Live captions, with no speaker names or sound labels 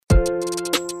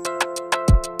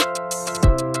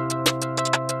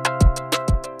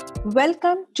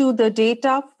Welcome to the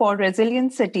Data for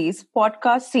Resilient Cities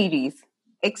podcast series,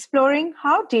 exploring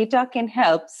how data can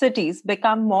help cities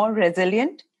become more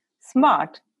resilient,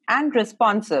 smart, and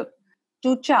responsive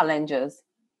to challenges.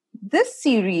 This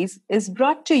series is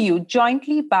brought to you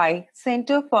jointly by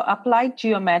Center for Applied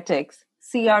Geomatics,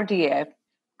 CRDF,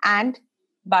 and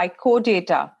by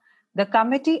CoData, the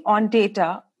Committee on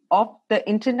Data of the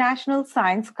International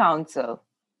Science Council.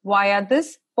 Via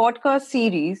this podcast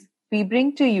series, we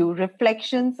bring to you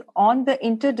reflections on the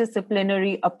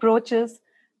interdisciplinary approaches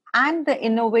and the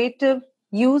innovative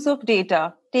use of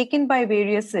data taken by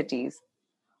various cities,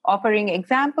 offering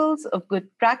examples of good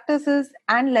practices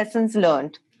and lessons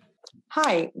learned.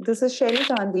 Hi, this is Sherry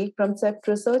Gandhi from CEPT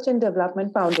Research and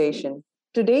Development Foundation.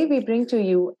 Today, we bring to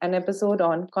you an episode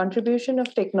on contribution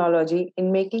of technology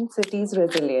in making cities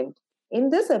resilient. In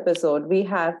this episode, we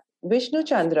have Vishnu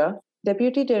Chandra,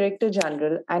 Deputy Director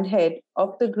General and Head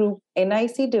of the Group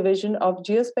NIC Division of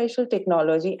Geospatial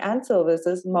Technology and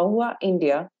Services, Mahua,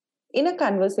 India, in a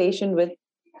conversation with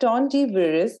Tonji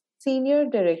Viris, Senior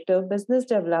Director, Business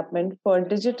Development for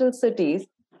Digital Cities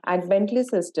at Bentley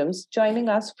Systems, joining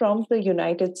us from the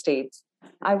United States.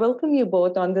 I welcome you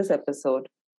both on this episode.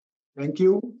 Thank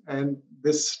you. And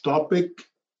this topic,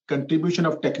 contribution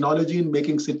of technology in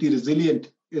making city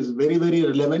resilient, is very, very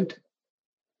relevant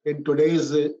in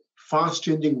today's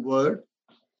fast-changing world.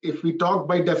 If we talk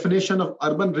by definition of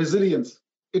urban resilience,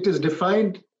 it is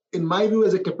defined, in my view,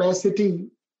 as a capacity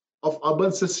of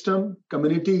urban system,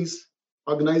 communities,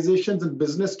 organizations, and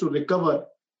business to recover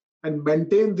and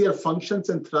maintain their functions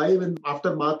and thrive in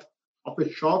aftermath of a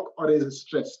shock or a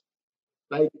stress.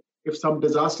 Like if some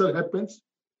disaster happens,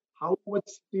 how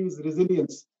much is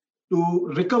resilience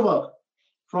to recover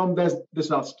from that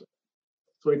disaster?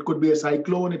 So it could be a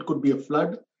cyclone, it could be a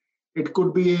flood, it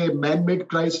could be a man-made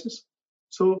crisis.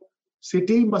 So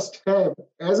city must have,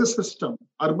 as a system,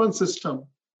 urban system,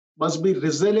 must be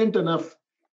resilient enough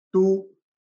to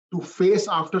face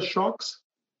aftershocks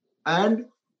and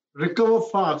recover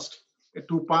fast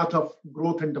to path of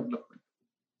growth and development.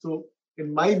 So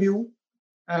in my view,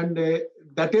 and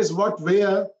that is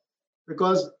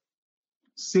because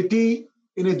city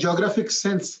in a geographic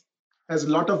sense has a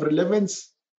lot of relevance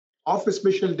of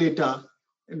spatial data.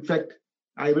 In fact,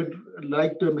 I would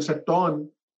like to Mr. Ton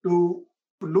to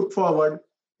look forward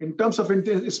in terms of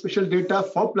spatial data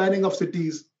for planning of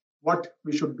cities, what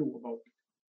we should do about it.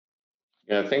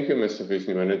 Yeah, thank you, Mr.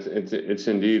 Vishnu. And it's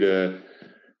indeed a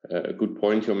good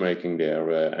point you're making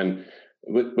there. And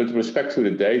with respect to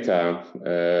the data,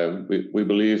 we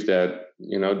believe that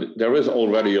there is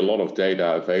already a lot of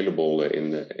data available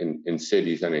in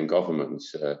cities and in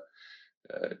governments.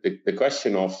 The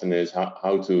question often is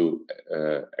how to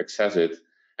access it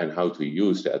and how to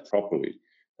use that properly.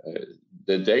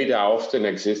 The data often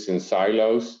exists in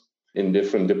silos in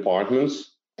different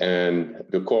departments, and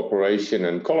the cooperation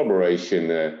and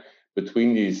collaboration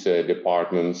between these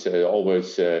departments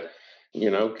always,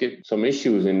 get some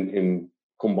issues in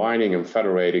combining and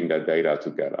federating that data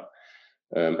together.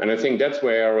 And I think that's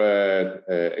where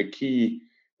a key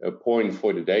point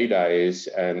for the data is,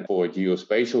 and for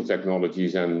geospatial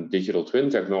technologies and digital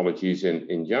twin technologies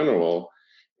in general,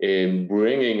 in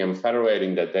bringing and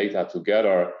federating that data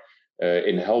together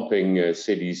in helping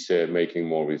cities making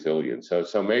more resilient.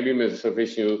 So maybe, Mr.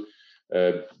 Vishnu,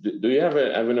 do you have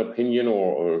an opinion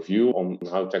or a view on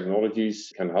how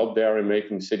technologies can help there in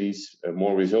making cities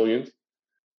more resilient?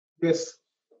 Yes.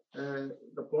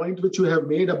 The point which you have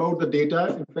made about the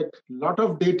data, in fact, a lot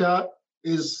of data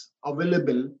is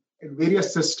available in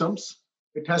various systems.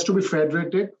 It has to be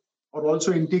federated or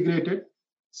also integrated.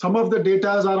 Some of the data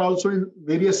are also in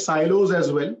various silos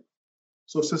as well.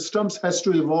 So systems has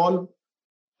to evolve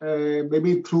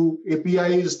maybe through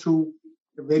APIs, through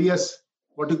various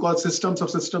what you call systems of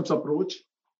systems approach.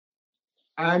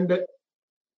 And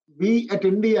we at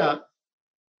India,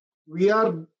 we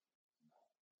are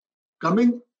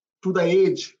coming to the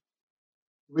age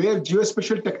where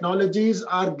geospatial technologies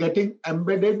are getting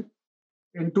embedded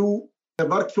into the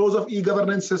workflows of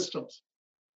e-governance systems.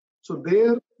 So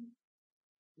there,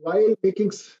 while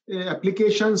making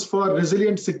applications for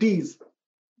resilient cities,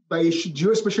 the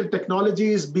geospatial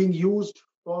technology is being used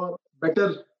for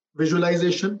better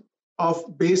visualization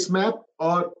of base map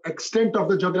or extent of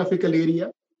the geographical area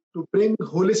to bring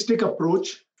holistic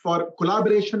approach for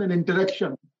collaboration and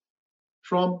interaction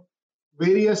from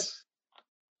various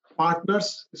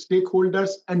partners, stakeholders,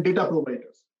 and data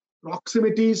providers.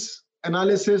 Proximities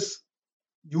analysis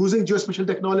using geospatial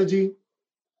technology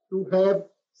to have,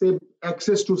 say,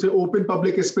 access to, say, open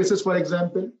public spaces, for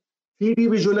example, 3D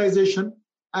visualization,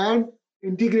 and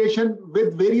integration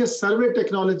with various survey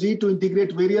technology to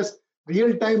integrate various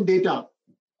real-time data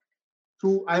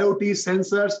through IoT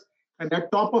sensors, and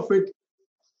at top of it,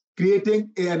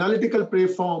 creating an analytical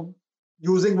platform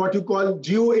using what you call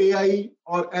Geo AI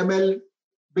or ML,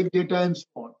 big data, and so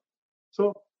on.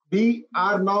 So we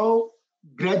are now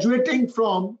graduating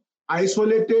from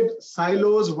isolated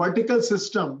silos, vertical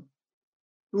system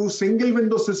to single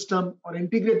window system or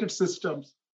integrated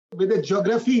systems with a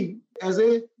geography as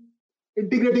a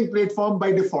integrating platform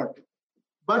by default.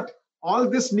 But all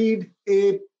this need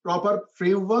a proper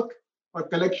framework for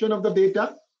collection of the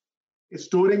data,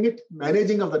 storing it,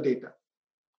 managing of the data.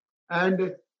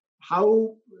 And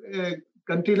how a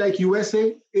country like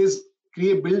USA is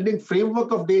building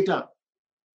framework of data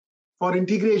for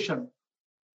integration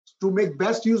to make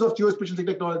best use of geospatial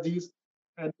technologies.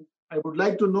 And I would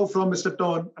like to know from Mr.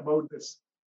 Ton about this.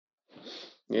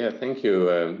 Yeah, thank you,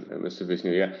 Mr.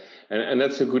 Vishnu. Yeah, and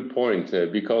that's a good point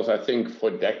because I think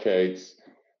for decades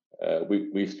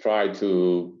we've tried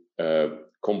to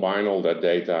combine all that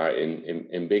data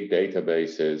in big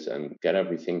databases and get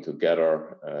everything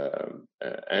together,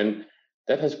 and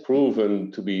that has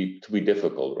proven to be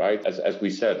difficult, right? As we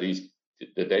said,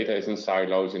 the data is in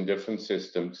silos in different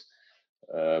systems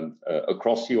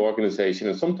across the organization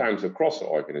and sometimes across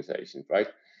organizations, right?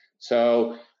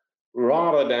 So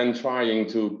rather than trying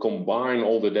to combine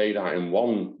all the data in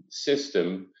one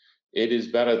system, it is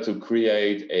better to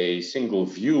create a single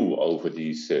view over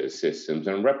these systems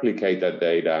and replicate that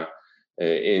data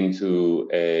into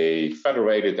a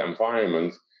federated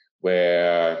environment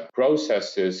where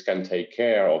processes can take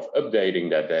care of updating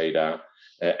that data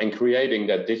and creating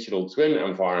that digital twin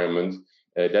environment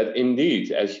that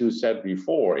indeed, as you said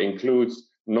before, includes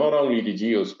not only the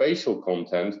geospatial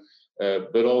content,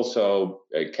 but also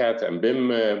CAD and BIM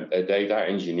data,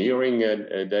 engineering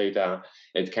data.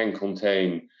 It can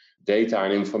contain data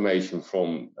and information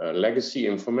from legacy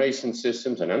information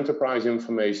systems and enterprise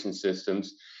information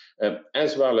systems,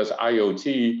 as well as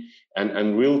IoT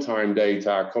and real-time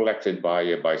data collected by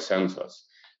sensors.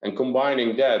 And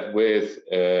combining that with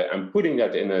and putting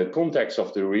that in a context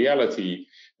of the reality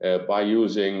by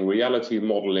using reality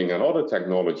modeling and other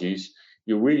technologies,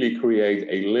 you really create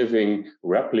a living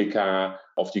replica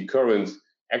of the current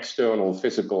external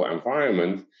physical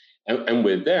environment. And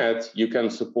with that, you can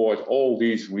support all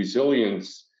these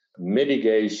resilience,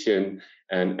 mitigation,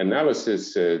 and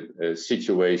analysis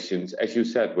situations, as you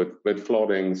said, with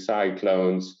flooding,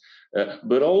 cyclones,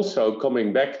 but also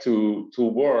coming back to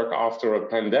work after a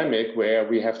pandemic where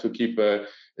we have to keep a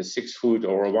 6 foot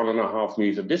or a 1.5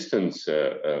 meter distance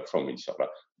from each other.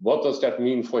 What does that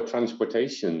mean for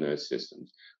transportation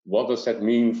systems? What does that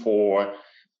mean for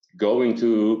going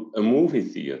to a movie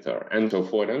theater and so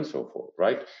forth,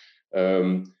 right?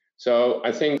 So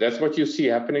I think that's what you see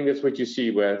happening. That's what you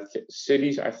see where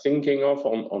cities are thinking of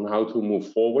on how to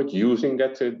move forward using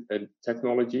that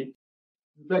technology.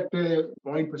 In fact, the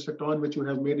point, Mr. Ton, which you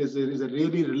have made is a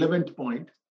really relevant point.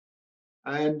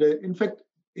 And in fact,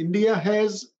 India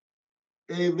has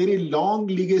a very long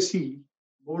legacy,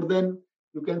 more than,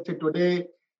 you can say today,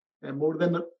 more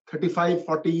than 35,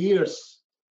 40 years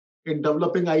in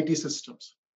developing IT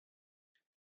systems.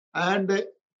 And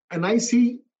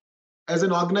NIC as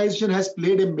an organization has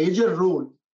played a major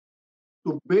role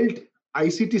to build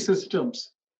ICT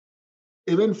systems,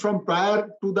 even from prior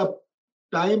to the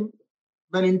time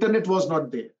when internet was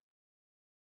not there.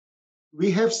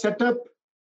 We have set up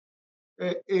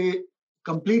a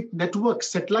complete network,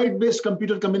 satellite-based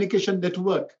computer communication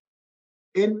network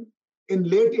in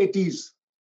late 80s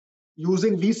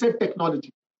using VSAT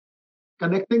technology,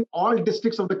 connecting all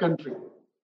districts of the country.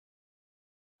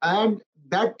 And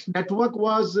that network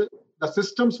was, the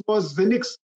systems was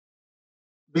Linux,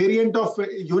 variant of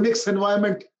Unix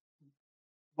environment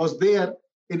was there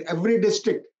in every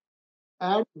district.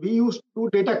 And we used to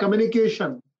do data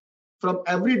communication from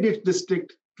every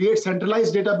district, create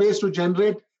centralized database to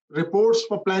generate reports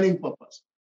for planning purpose.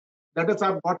 That is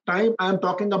what time I am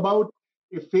talking about,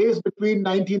 a phase between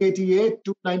 1988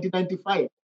 to 1995.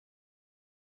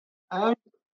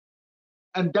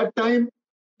 And that time,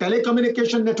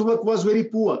 telecommunication network was very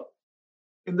poor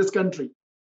in this country.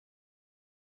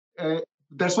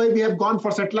 That's why we have gone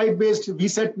for satellite-based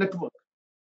VSAT network.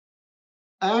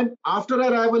 And after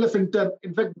arrival of internet,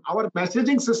 in fact, our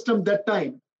messaging system that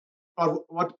time, or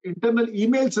what internal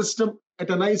email system at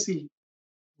NIC,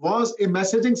 was a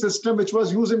messaging system which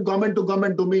was used in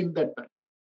government-to-government domain that time.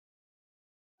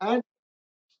 And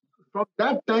from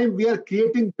that time, we are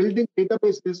building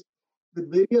databases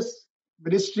with various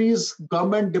ministries,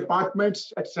 government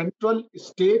departments at central,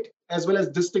 state, as well as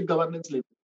district governance level.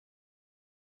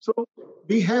 So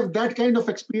we have that kind of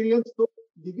experience. So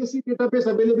legacy database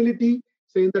availability,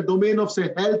 say in the domain of, say,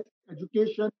 health,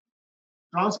 education,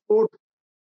 transport,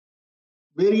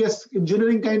 various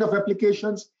engineering kind of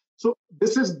applications. So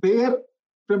this is there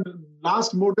from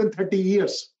last more than 30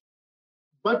 years.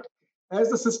 But as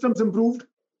the systems improved,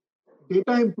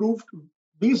 data improved,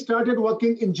 we started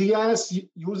working in GIS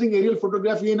using aerial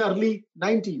photography in early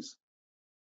 90s.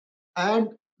 And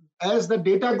as the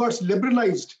data got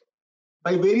liberalized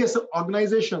by various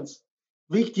organizations,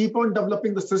 we keep on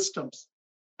developing the systems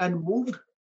and moved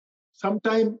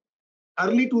sometime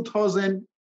early 2000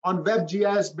 on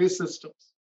WebGIS based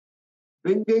systems,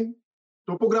 bringing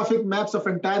topographic maps of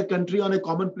entire country on a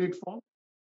common platform,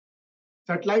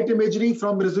 satellite imagery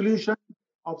from resolution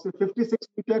of, say, 56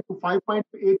 meter to 5.8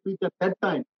 meter at that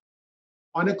time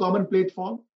on a common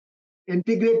platform,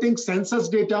 integrating census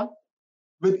data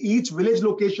with each village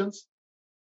locations.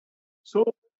 So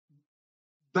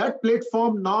that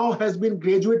platform now has been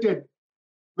graduated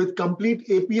with complete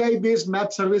API-based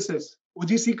map services,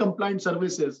 UGC compliant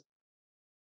services,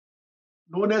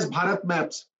 known as Bharat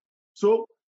Maps. So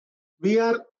we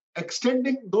are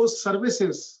extending those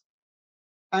services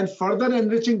and further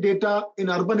enriching data in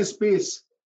urban space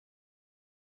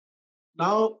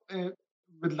now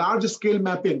with large scale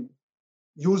mapping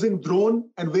using drone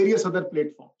and various other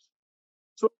platforms.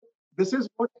 So this is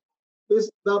what is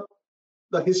the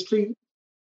history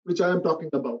which I am talking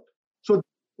about. So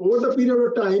over the period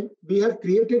of time, we have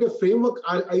created a framework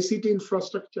ICT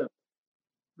infrastructure,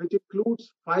 which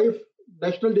includes 5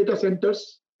 national data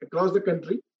centers across the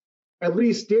country.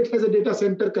 Every state has a data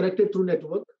center connected through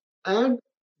network. And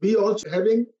we also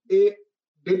having a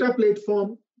data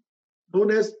platform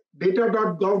known as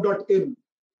data.gov.in,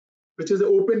 which is an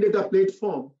open data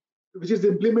platform, which is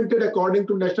implemented according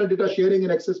to National Data Sharing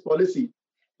and Access Policy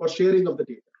for sharing of the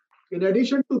data. In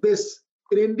addition to this,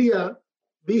 in India,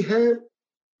 we have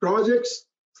projects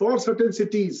for certain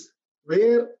cities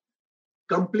where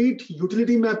complete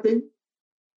utility mapping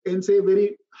in, say,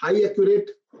 very high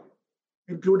accurate,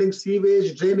 including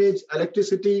sewage, drainage,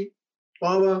 electricity,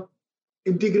 power,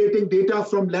 integrating data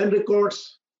from land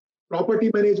records,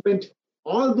 property management,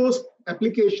 all those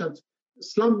applications,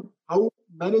 slum, how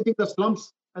managing the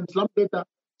slums and slum data,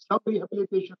 slum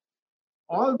rehabilitation,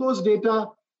 all those data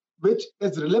which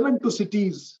is relevant to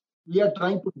cities, we are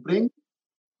trying to bring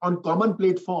on common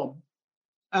platform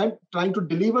and trying to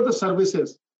deliver the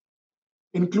services,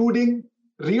 including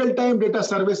real-time data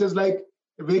services like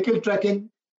vehicle tracking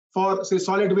for, say,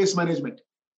 solid waste management,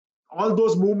 all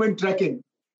those movement tracking,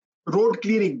 road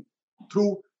clearing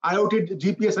through IoT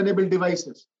GPS-enabled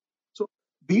devices. So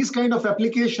these kind of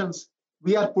applications,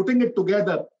 we are putting it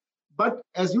together. But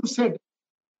as you said,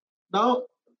 now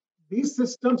these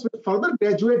systems will further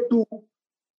graduate to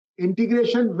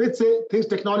integration with, say, things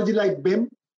technology like BIM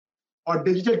or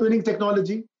digital twinning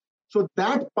technology. So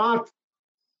that part,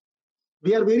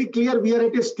 we are very clear, we are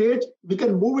at a stage, we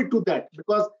can move it to that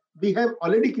because we have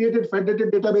already created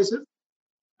federated databases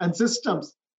and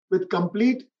systems with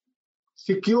complete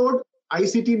secured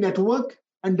ICT network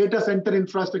and data center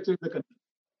infrastructure in the country.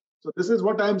 So this is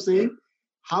what I am saying.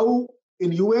 How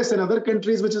in US and other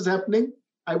countries which is happening,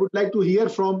 I would like to hear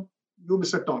from you,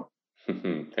 Mr. Ton.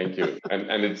 Thank you.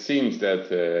 And it seems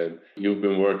that you've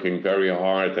been working very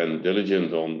hard and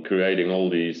diligent on creating all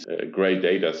these great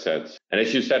data sets. And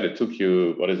as you said, it took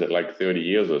you, like 30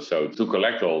 years or so to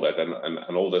collect all that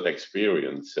and all that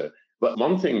experience. But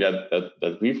one thing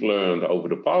that we've learned over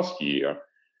the past year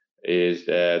is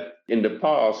that in the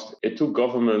past, it took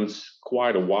governments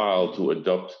quite a while to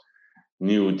adopt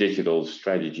new digital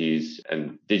strategies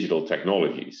and digital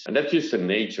technologies. And that's just the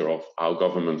nature of how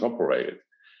governments operated.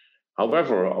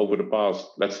 However, over the past,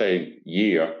 let's say,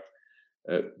 year,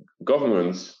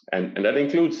 governments, and that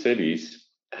includes cities,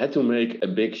 had to make a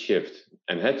big shift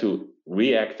and had to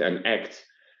react and act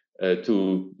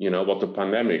to what the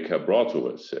pandemic brought to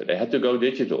us. They had to go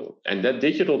digital. And that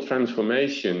digital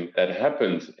transformation that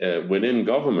happened within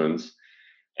governments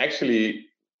actually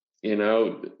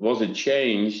was a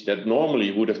change that normally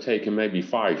would have taken maybe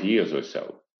 5 years or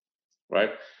so,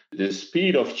 right? The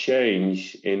speed of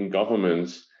change in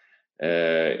governments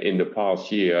in the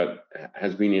past year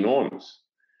has been enormous.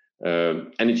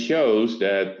 And it shows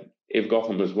that if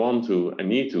governments want to and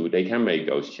need to, they can make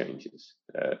those changes.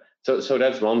 So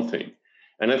that's one thing.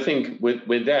 And I think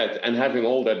with that and having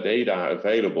all that data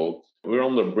available, we're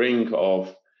on the brink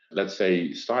of, let's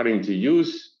say, starting to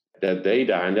use that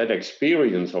data and that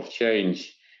experience of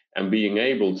change and being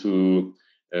able to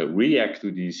react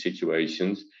to these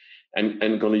situations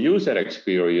and going to use that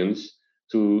experience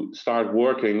to start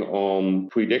working on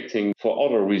predicting for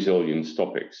other resilience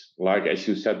topics, like, as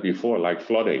you said before, like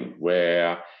flooding,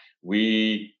 where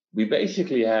we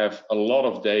basically have a lot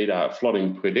of data,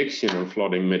 flooding prediction and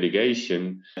flooding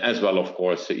mitigation, as well, of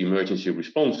course, emergency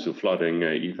response to flooding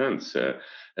events.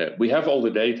 We have all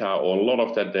the data, or a lot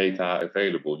of that data,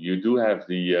 available. You do have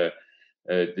the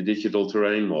digital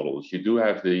terrain models. You do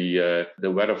have the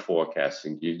weather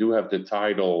forecasting. You do have the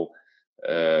tidal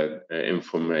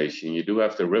information. You do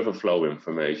have the river flow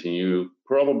information. You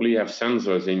probably have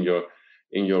sensors in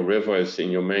your rivers, in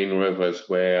your main rivers,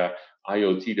 where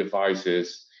IoT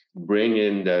devices bring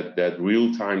in that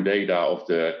real-time data of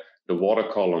the water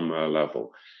column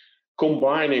level.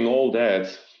 Combining all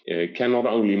that can not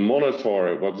only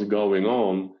monitor what's going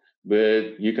on,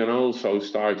 but you can also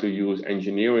start to use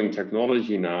engineering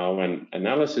technology now and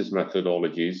analysis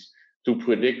methodologies to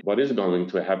predict what is going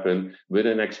to happen with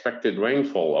an expected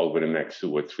rainfall over the next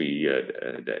 2 or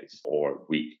 3 days or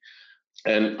week.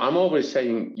 And I'm always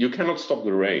saying, you cannot stop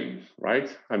the rain, right?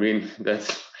 I mean,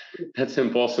 that's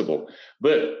impossible.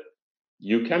 But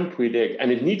you can predict,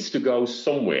 and it needs to go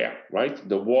somewhere, right?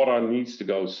 The water needs to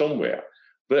go somewhere.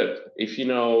 But if you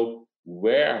know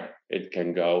where it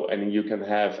can go, and you can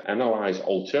analyze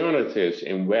alternatives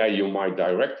in where you might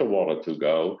direct the water to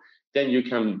go, then you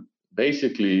can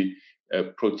basically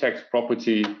protect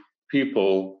property,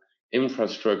 people,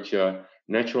 infrastructure,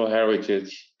 natural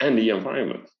heritage, and the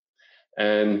environment.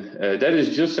 And that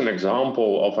is just an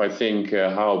example of, I think,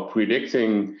 how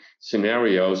predicting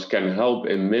scenarios can help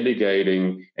in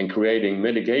mitigating and creating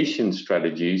mitigation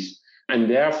strategies, and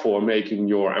therefore making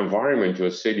your environment,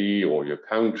 your city or your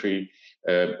country,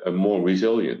 more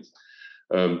resilient.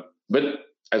 But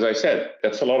as I said,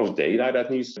 that's a lot of data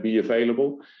that needs to be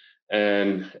available.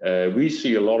 And we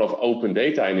see a lot of open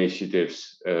data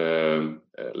initiatives,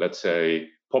 let's say,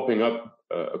 popping up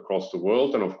across the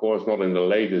world. And of course, not in the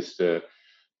latest,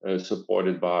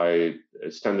 supported by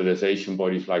standardization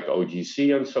bodies like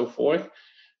OGC and so forth,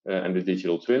 and the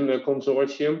Digital Twin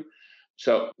Consortium.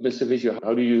 So, Mr. Vishu,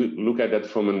 how do you look at that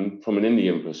from an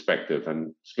Indian perspective,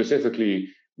 and specifically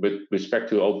with respect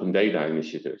to open data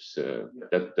initiatives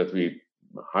that we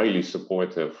highly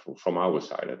support from our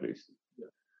side, at least?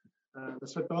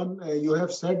 Mr. Ton, you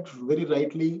have said very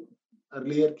rightly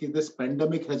earlier that this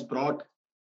pandemic has brought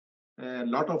a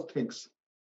lot of things,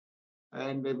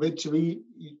 and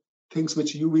things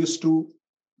which you used to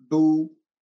do,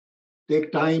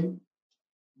 take time,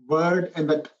 word, and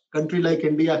the country like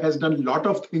India has done a lot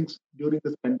of things during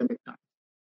this pandemic time.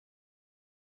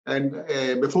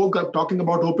 And before talking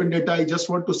about open data, I just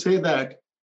want to say that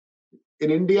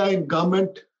in India, in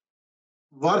government,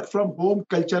 work from home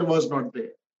culture was not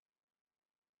there.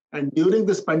 And during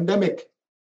this pandemic,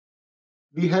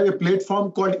 we have a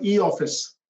platform called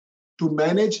e-Office to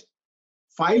manage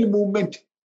file movement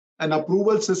and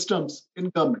approval systems in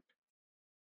government.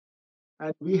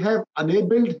 And we have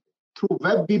enabled through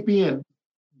web VPN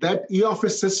that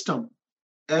e-Office system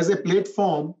as a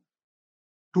platform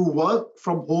to work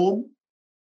from home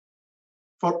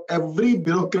for every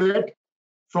bureaucrat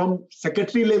from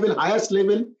secretary level, highest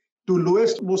level to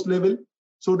lowest most level,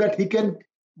 so that he can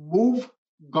move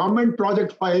government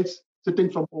project files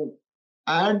sitting from home.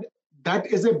 And that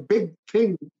is a big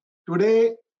thing.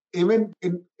 Today, even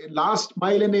in last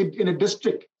mile in a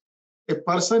district, a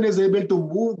person is able to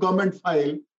move government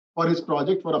file for his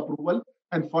project for approval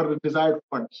and for the desired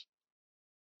funds.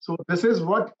 So this is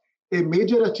what a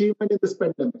major achievement in this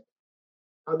pandemic.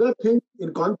 Other thing,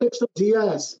 in context of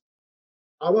GIS,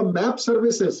 our map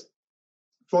services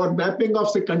for mapping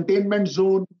of the containment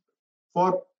zone,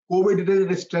 for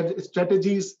COVID-related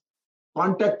strategies,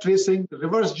 contact tracing,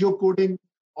 reverse geocoding,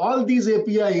 all these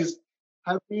APIs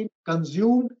have been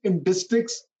consumed in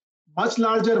districts much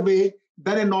larger way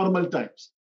than in normal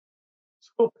times.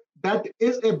 So that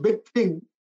is a big thing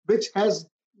which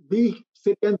we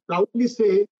can proudly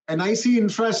say an ICT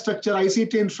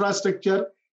infrastructure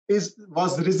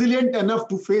was resilient enough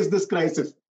to face this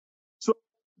crisis, so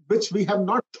which we have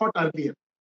not thought earlier.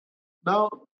 Now,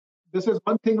 this is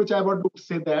one thing which I want to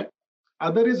say that.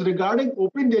 Other is regarding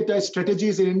open data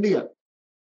strategies in India.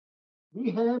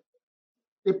 We have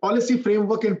a policy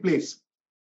framework in place.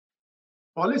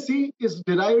 Policy is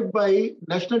derived by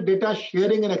National Data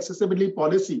Sharing and Accessibility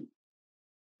Policy,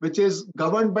 which is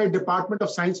governed by Department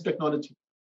of Science and Technology.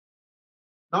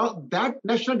 Now, that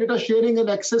National Data Sharing and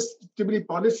Accessibility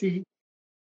Policy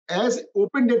as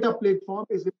open data platform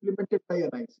is implemented by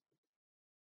NIC.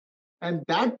 And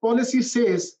that policy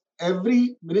says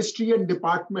every ministry and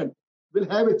department will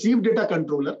have a chief data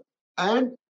controller,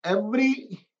 and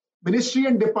every ministry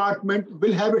and department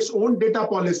will have its own data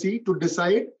policy to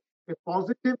decide a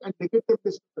positive and negative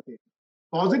list of the data.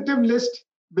 Positive list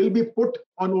will be put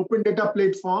on open data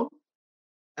platform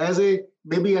as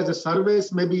maybe as a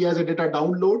service, maybe as a data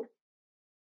download.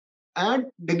 And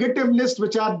negative list,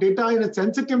 which are data in a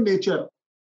sensitive nature,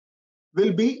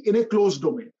 will be in a closed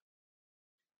domain.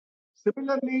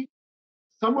 Similarly,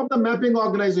 some of the mapping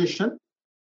organization,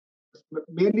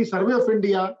 mainly Survey of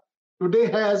India, today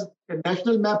has a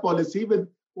national map policy with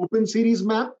open series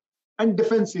map and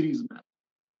defense series map.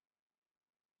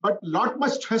 But lot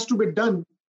much has to be done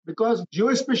because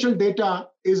geospatial data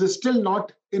is still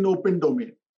not in open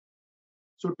domain.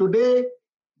 So today,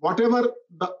 whatever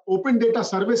the open data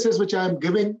services which I am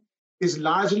giving is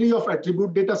largely of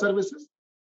attribute data services,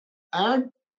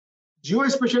 and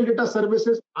geospatial data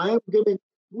services I am giving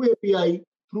through API,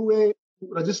 through a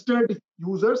registered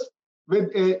users with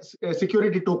a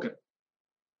security token.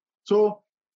 So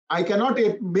I cannot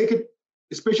make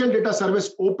a special data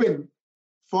service open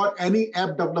for any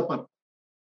app developer.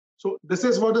 So this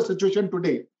is what the situation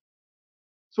today.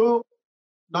 So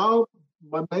now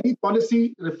many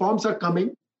policy reforms are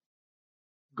coming.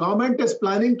 Government is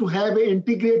planning to have an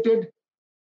integrated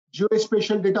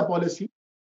geospatial data policy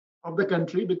of the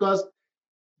country, because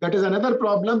that is another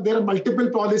problem. There are multiple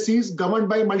policies governed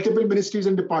by multiple ministries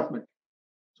and departments.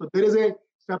 So there is a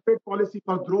separate policy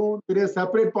for drone, there is a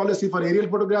separate policy for aerial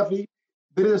photography,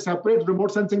 there is a separate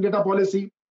remote sensing data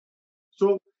policy.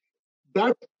 So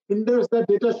that hinders the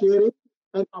data sharing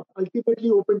and ultimately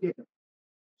open data.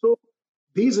 So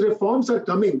these reforms are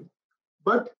coming,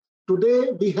 but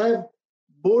today we have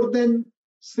more than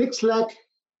 6 lakh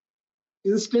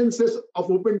instances of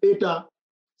open data,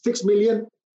 6 million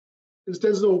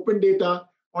instances of open data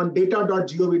on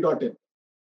data.gov.in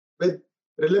with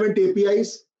relevant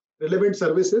APIs, relevant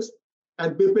services,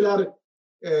 and people are,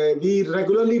 we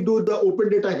regularly do the open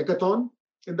data hackathon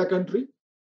in the country.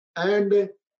 And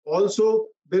also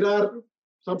there are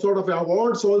some sort of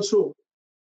awards also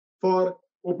for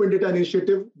open data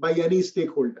initiative by any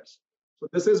stakeholders. So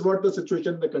this is what the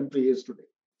situation in the country is today.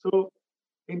 So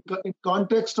in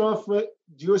context of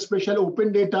geospatial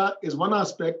open data is one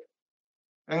aspect,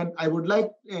 and I would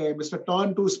like Mr.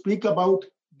 Ton to speak about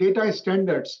data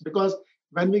standards, because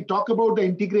when we talk about the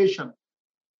integration,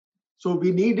 so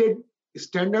we needed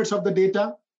standards of the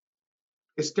data,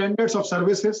 standards of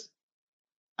services,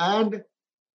 and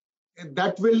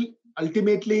that will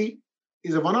ultimately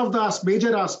is one of the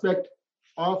major aspects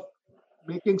of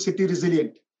making city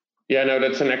resilient. Yeah, no,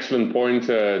 that's an excellent point,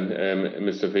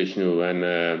 Mr. Vishnu. And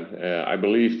I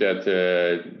believe that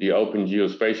the Open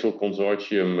Geospatial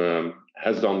Consortium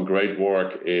has done great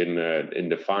work in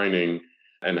defining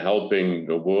and helping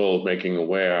the world, making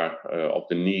aware of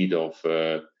the need of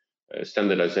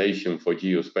standardization for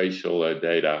geospatial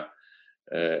data.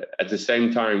 At the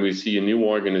same time, we see a new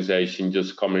organization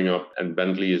just coming up, and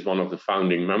Bentley is one of the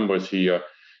founding members here,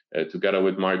 together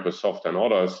with Microsoft and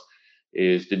others,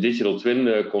 is the Digital Twin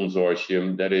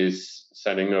Consortium that is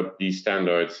setting up these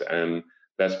standards and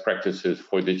best practices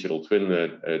for digital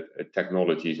twin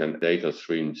technologies and data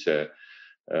streams.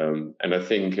 And I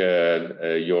think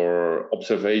your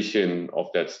observation of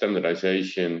that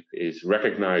standardization is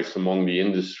recognized among the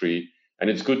industry. And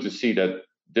it's good to see that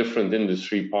different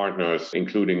industry partners,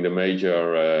 including the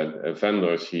major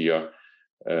vendors here,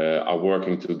 are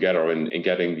working together in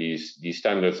getting these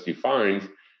standards defined.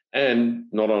 And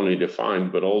not only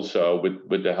defined, but also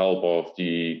with the help of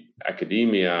the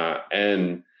academia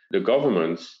and the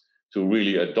governments to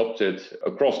really adopt it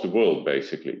across the world,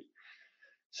 basically.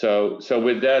 So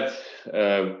with that,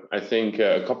 I think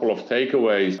a couple of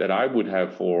takeaways that I would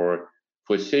have for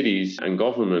cities and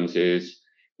governments is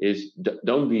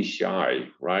don't be shy,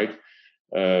 right?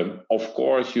 Of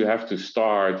course, you have to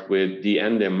start with the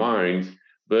end in mind,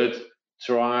 but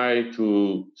try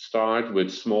to start with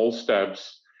small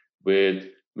steps, with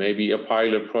maybe a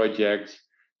pilot project,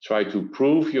 try to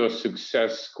prove your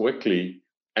success quickly,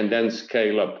 and then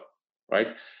scale up, right?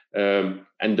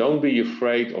 And don't be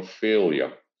afraid of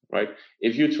failure, right?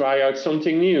 If you try out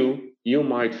something new, you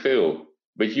might fail,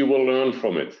 but you will learn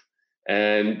from it.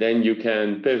 And then you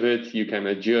can pivot, you can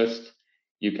adjust,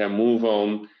 you can move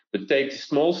on, but take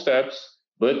small steps,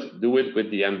 but do it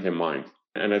with the end in mind.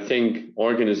 And I think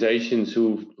organizations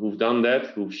who've done that,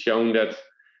 who've shown that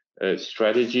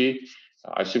strategy,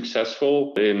 are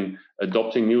successful in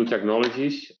adopting new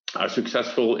technologies, are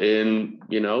successful in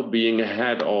being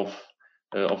ahead of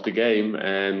the game,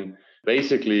 and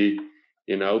basically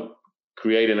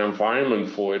create an environment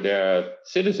for their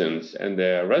citizens and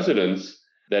their residents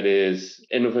that is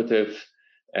innovative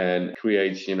and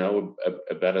creates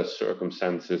a better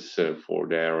circumstances for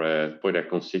their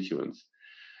constituents.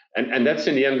 And that's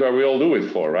in the end where we all do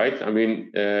it for, right? I mean,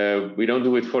 we don't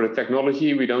do it for the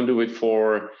technology. We don't do it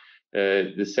for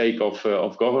the sake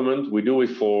of government. We do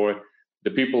it for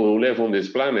the people who live on this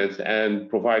planet and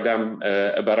provide them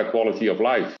a better quality of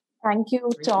life. Thank you,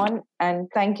 Ton, and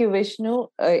thank you, Vishnu.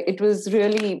 It was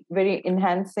really very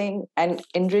enhancing and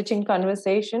enriching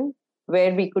conversation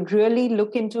where we could really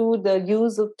look into the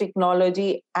use of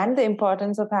technology and the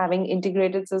importance of having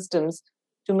integrated systems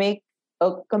to make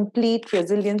a complete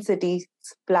resilient cities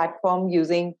platform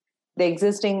using the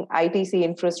existing ITC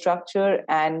infrastructure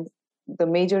and the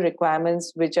major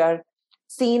requirements which are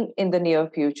seen in the near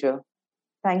future.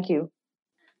 Thank you.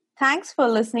 Thanks for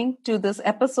listening to this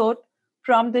episode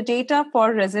from the Data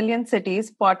for Resilient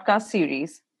Cities podcast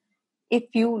series. If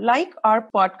you like our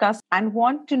podcast and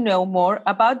want to know more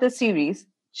about the series,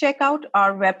 check out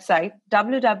our website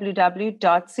www.crdf.org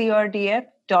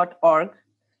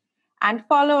and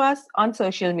follow us on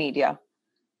social media.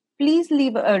 Please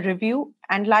leave a review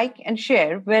and like and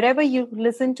share wherever you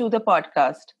listen to the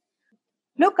podcast.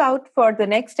 Look out for the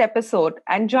next episode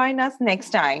and join us next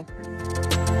time.